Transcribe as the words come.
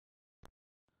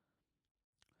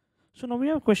So now we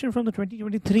have a question from the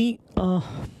 2023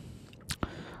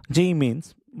 JEE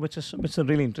mains, which is a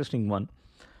really interesting one.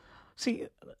 See,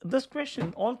 this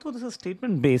question, although this is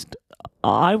statement based,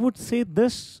 I would say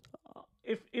this: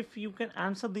 if you can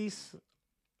answer these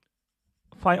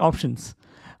five options,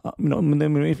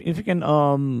 if you can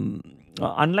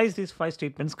analyze these five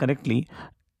statements correctly,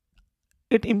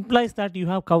 it implies that you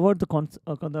have covered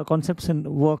the concepts in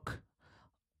work,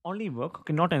 only work,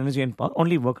 okay, not energy and power,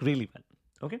 only work really well.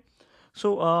 Okay,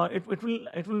 so it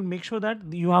will make sure that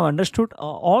you have understood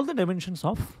all the dimensions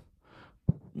of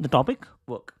the topic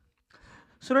work.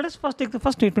 So let us first take the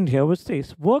first statement here, which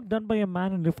says work done by a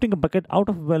man in lifting a bucket out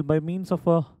of a well by means of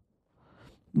a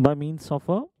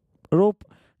rope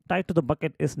tied to the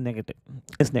bucket is negative.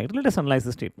 Is negative. Let us analyze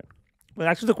the statement. Well,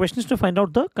 actually, the question is to find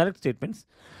out the correct statements.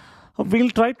 We'll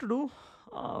try to do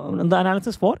the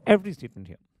analysis for every statement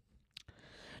here.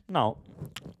 Now,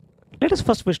 let us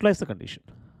first visualize the condition.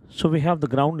 So we have the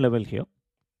ground level here.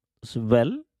 It's a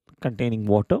well containing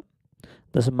water.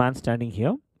 There's a man standing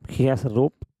here. He has a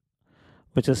rope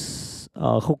which is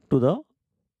hooked to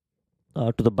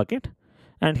the bucket,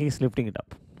 and he's lifting it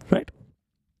up. Right.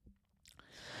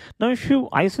 Now, if you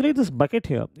isolate this bucket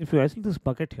here, the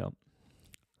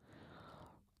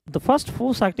first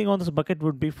force acting on this bucket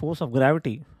would be force of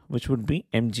gravity, which would be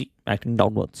mg acting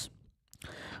downwards.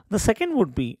 The second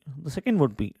would be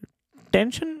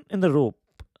tension in the rope,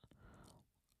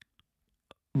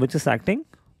 which is acting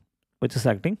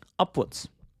upwards,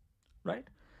 right?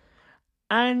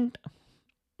 And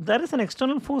there is an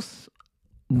external force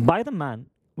by the man,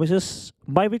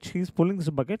 by which he is pulling this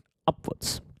bucket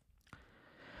upwards.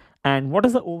 And what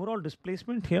is the overall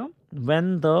displacement here?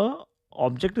 When the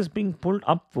object is being pulled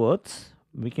upwards,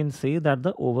 we can say that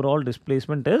the overall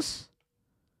displacement is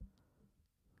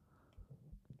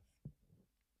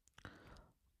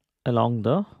along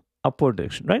the upward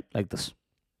direction, right? Like this.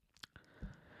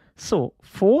 So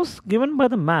force given by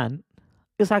the man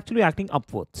is actually acting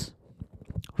upwards,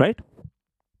 right?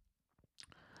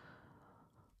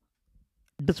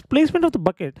 Displacement of the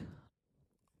bucket,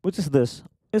 which is this,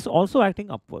 is also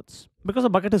acting upwards because the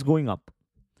bucket is going up.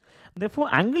 Therefore,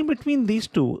 angle between these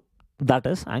two, that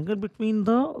is, angle between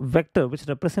the vector which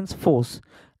represents force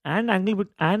and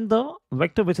the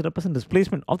vector which represents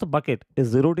displacement of the bucket is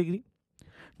 0 degree.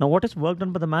 Now, what is work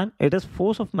done by the man? It is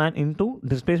force of man into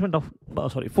displacement of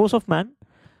force of man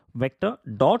vector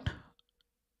dot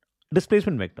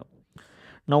displacement vector.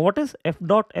 Now, what is F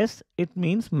dot S? It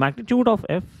means magnitude of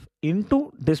F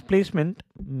into displacement.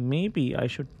 Maybe I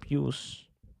should use,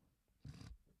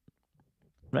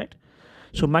 right?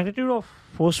 So magnitude of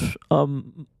force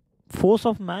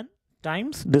of man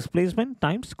times displacement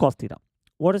times cos theta.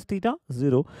 What is theta?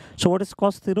 0. So what is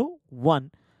cos 0?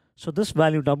 1. So this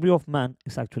value W of man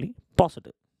is actually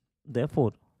positive.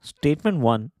 Therefore, statement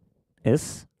 1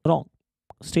 is wrong.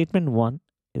 Statement 1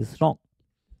 is wrong.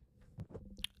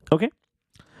 Okay.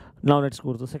 Now let's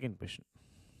go to the second question.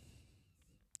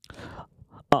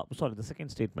 The second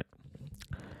statement.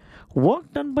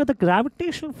 Work done by the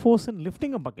gravitational force in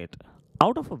lifting a bucket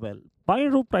out of a well by a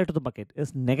rope tied to the bucket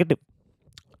is negative.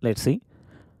 Let's see.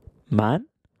 Man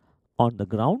on the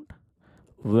ground,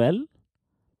 well,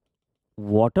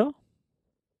 water,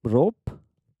 rope,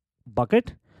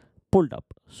 bucket, pulled up.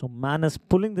 So man is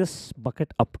pulling this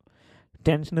bucket up.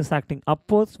 Tension is acting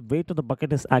upwards, weight of the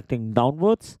bucket is acting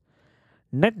downwards.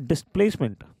 Net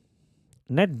displacement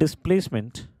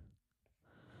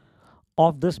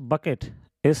of this bucket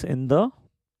is in the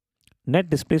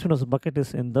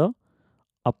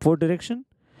upward direction,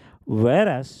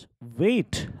 whereas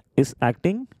weight is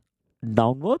acting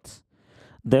downwards.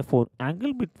 Therefore,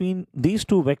 angle between these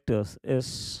two vectors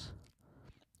is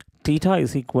theta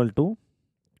is equal to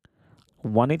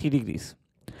 180 degrees.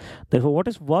 Therefore, what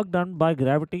is work done by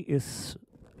gravity is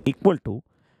equal to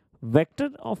vector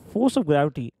of force of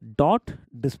gravity dot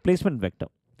displacement vector.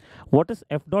 What is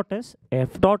F dot S?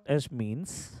 F dot S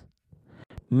means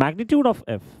magnitude of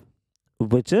F,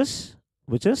 which is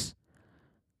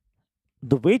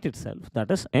the weight itself,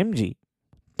 that is mg,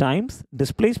 times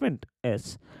displacement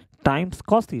S times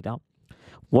cos theta.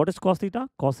 What is cos theta?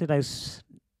 Cos theta is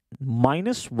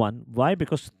minus 1. Why?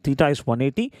 Because theta is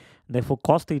 180. Therefore,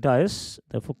 cos theta is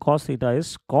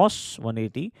cos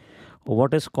 180.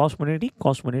 What is cos 180?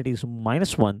 Cos 180 is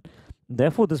minus 1.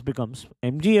 Therefore, this becomes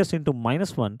mgs into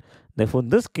minus 1. Therefore, in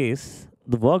this case,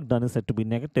 the work done is said to be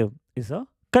negative is a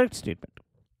correct statement,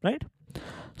 right?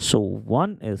 So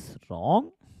 1 is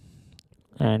wrong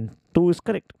and 2 is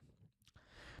correct.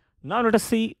 Now let us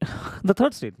see the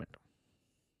third statement.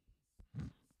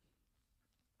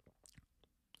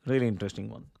 Really interesting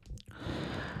one.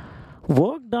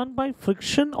 Work done by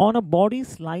friction on a body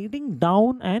sliding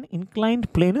down an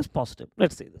inclined plane is positive.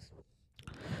 Let's say this.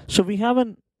 So we have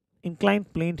an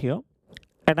inclined plane here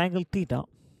at angle theta.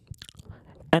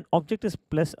 An object is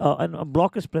plus, and a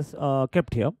block is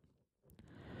kept here.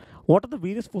 What are the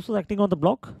various forces acting on the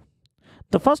block?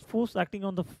 The first force acting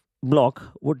on the block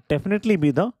would definitely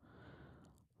be the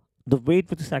weight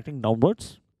which is acting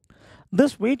downwards.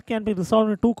 This weight can be resolved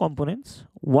into two components,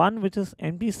 one which is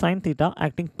mg sine theta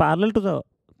acting parallel to the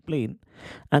plane,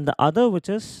 and the other which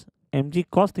is mg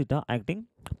cos theta acting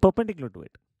perpendicular to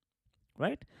it,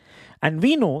 right? And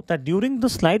we know that during the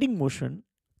sliding motion,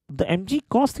 the mg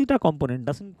cos theta component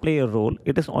doesn't play a role.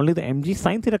 It is only the mg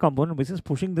sine theta component which is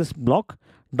pushing this block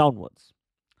downwards.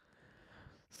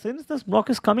 Since this block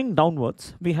is coming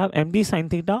downwards, we have mg sine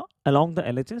theta along the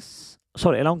LHS,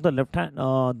 along the left hand,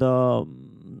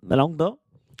 along the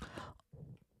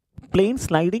plane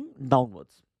sliding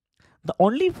downwards. The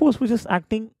only force which is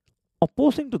acting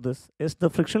opposing to this is the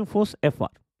frictional force Fr.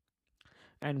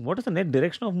 And what is the net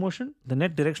direction of motion? The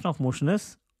net direction of motion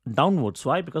is downwards.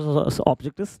 Why? Because the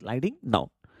object is sliding down.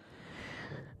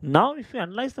 Now, if you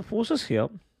analyze the forces here,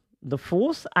 the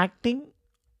force acting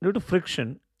due to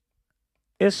friction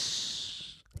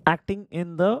is acting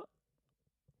in the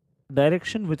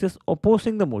direction which is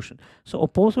opposing the motion. So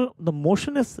the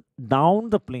motion is down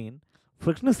the plane,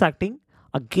 friction is acting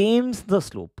against the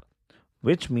slope,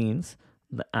 which means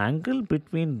the angle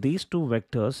between these two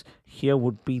vectors here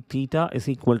would be theta is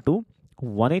equal to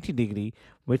 180 degree,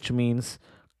 which means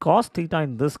cos theta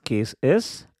in this case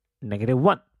is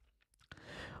 -1.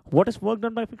 What is work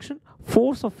done by friction?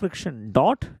 Force of friction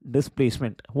dot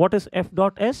displacement. What is F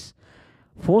dot S?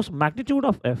 Force magnitude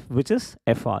of F, which is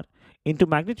Fr, into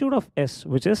magnitude of S,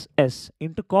 which is S,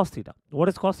 into cos theta. What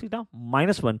is cos theta?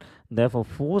 -1. Therefore,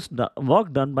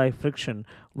 work done by friction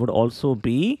would also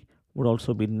be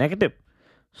negative.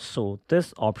 So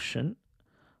this option,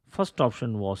 first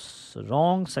option was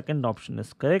wrong, second option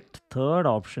is correct, third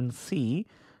option C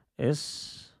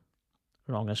is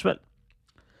wrong as well.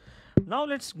 Now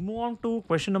let's move on to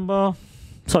option number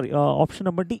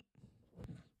D.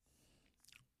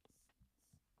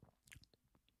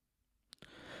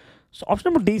 So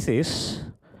option number D says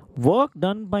work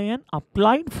done by an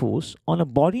applied force on a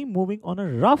body moving on a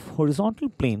rough horizontal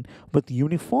plane with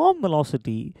uniform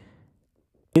velocity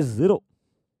is 0.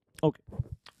 Okay,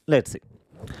 let's see.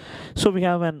 So we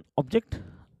have an object,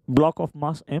 block of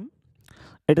mass m.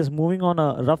 It is moving on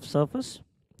a rough surface.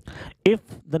 If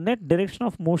the net direction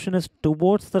of motion is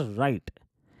towards the right,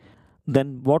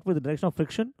 then what will the direction of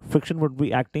friction? Friction would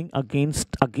be acting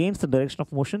against the direction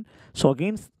of motion. So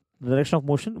against the direction of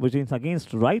motion, which means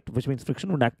against right, which means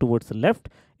friction would act towards the left.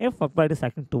 F applied is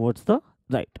acting towards the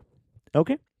right.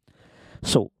 Okay.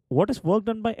 So what is work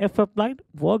done by F applied?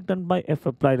 Work done by F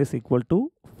applied is equal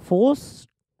to force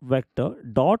vector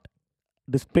dot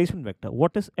displacement vector.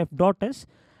 What is F dot S?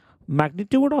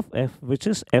 Magnitude of F, which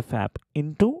is F app,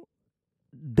 into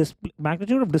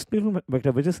magnitude of displacement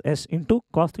vector, which is S, into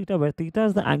cos theta, where theta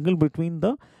is the angle between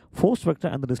the force vector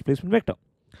and the displacement vector.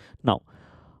 Now,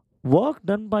 work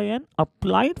done by an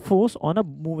applied force on a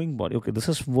moving body. Okay, this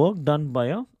is work done by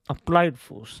a applied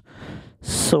force.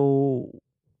 So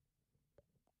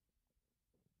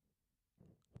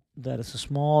there is a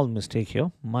small mistake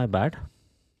here, my bad.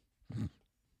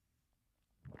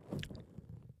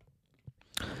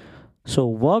 So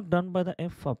work done by the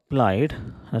F applied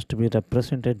has to be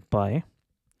represented by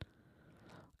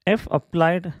F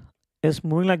applied is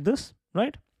moving like this,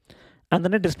 right? And the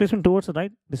net displacement towards the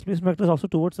right, displacement vector is also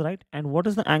towards the right. And what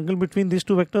is the angle between these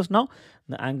two vectors now?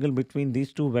 The angle between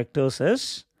these two vectors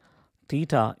is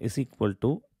theta is equal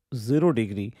to 0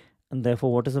 degree. And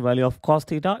therefore, what is the value of cos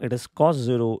theta? It is cos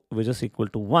 0, which is equal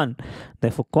to 1.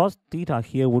 Therefore, cos theta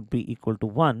here would be equal to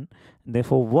 1.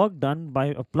 Therefore, work done by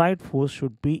applied force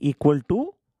should be equal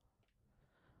to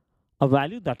a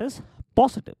value that is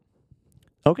positive.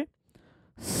 Okay.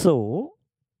 So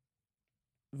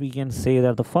we can say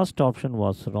that the first option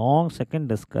was wrong,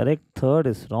 second is correct, third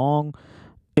is wrong.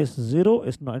 Is 0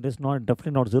 is not, it is not,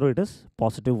 definitely not 0, it is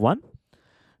positive 1.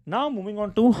 Now moving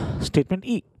on to statement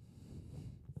E.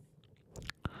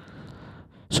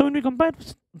 So when we compare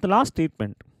the last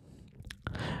statement,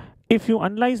 if you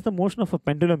analyze the motion of a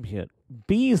pendulum here,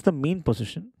 B is the mean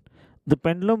position. The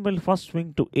pendulum will first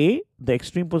swing to A, the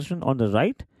extreme position on the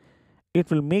right. It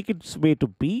will make its way to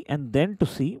B and then to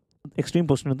C, extreme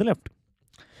position on the left.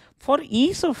 For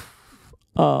ease of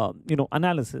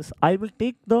analysis, I will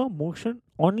take the motion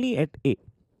only at A.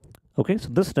 Okay, so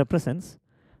this represents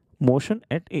motion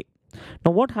at A.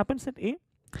 Now what happens at A?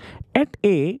 At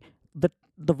A,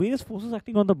 the various forces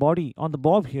acting on the body, on the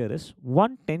bob here is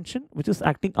one, tension, which is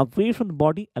acting away from the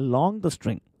body along the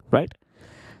string, right?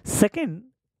 Second,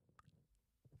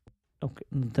 okay,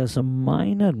 there's a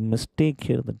minor mistake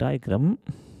here in the diagram.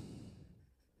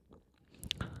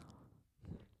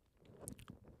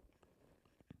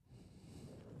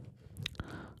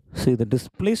 See, the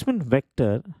displacement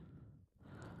vector,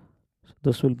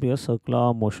 this will be a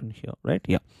circular motion here, right?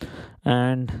 Yeah.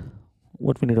 And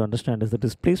what we need to understand is the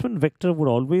displacement vector would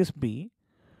always be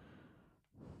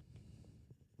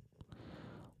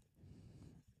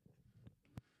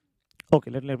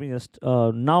okay. Let me just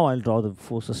now I'll draw the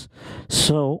forces.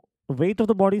 So weight of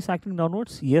the body is acting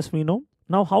downwards. Yes, we know.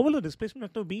 Now, how will the displacement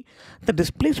vector be? The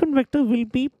displacement vector will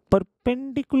be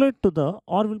perpendicular to the,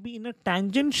 or will be in a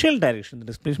tangential direction. The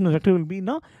displacement vector will be in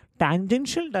a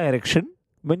tangential direction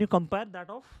when you compare that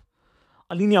of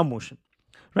a linear motion,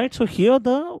 right? So here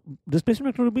the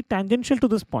displacement vector will be tangential to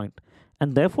this point,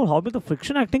 and therefore how will the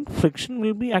friction acting? Friction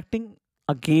will be acting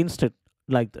against it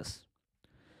like this,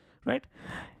 right?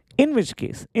 In which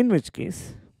case,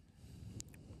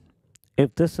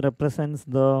 if this represents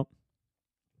the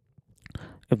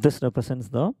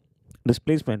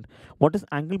displacement, what is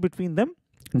angle between them?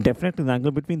 Definitely the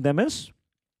angle between them is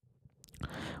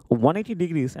 180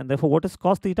 degrees, and therefore what is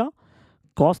cos theta?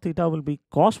 Cos theta will be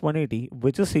cos 180,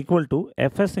 which is equal to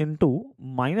Fs into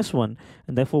 -1,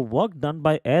 and therefore work done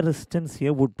by air resistance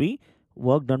here would be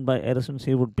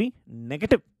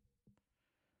negative.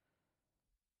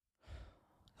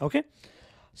 Okay,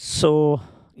 so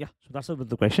yeah, so that's it with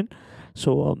the question.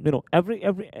 So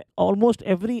almost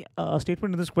every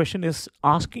statement in this question is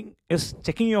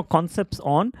checking your concepts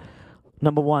on,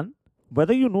 number one,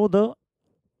 whether you know the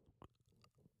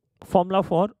formula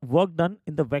for work done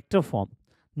in the vector form.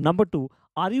 Number two,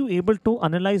 are you able to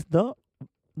analyze the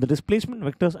displacement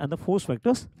vectors and the force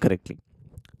vectors correctly?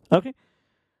 Okay,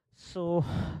 so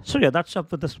yeah, that's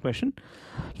up with this question.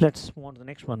 Let's move on to the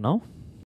next one now.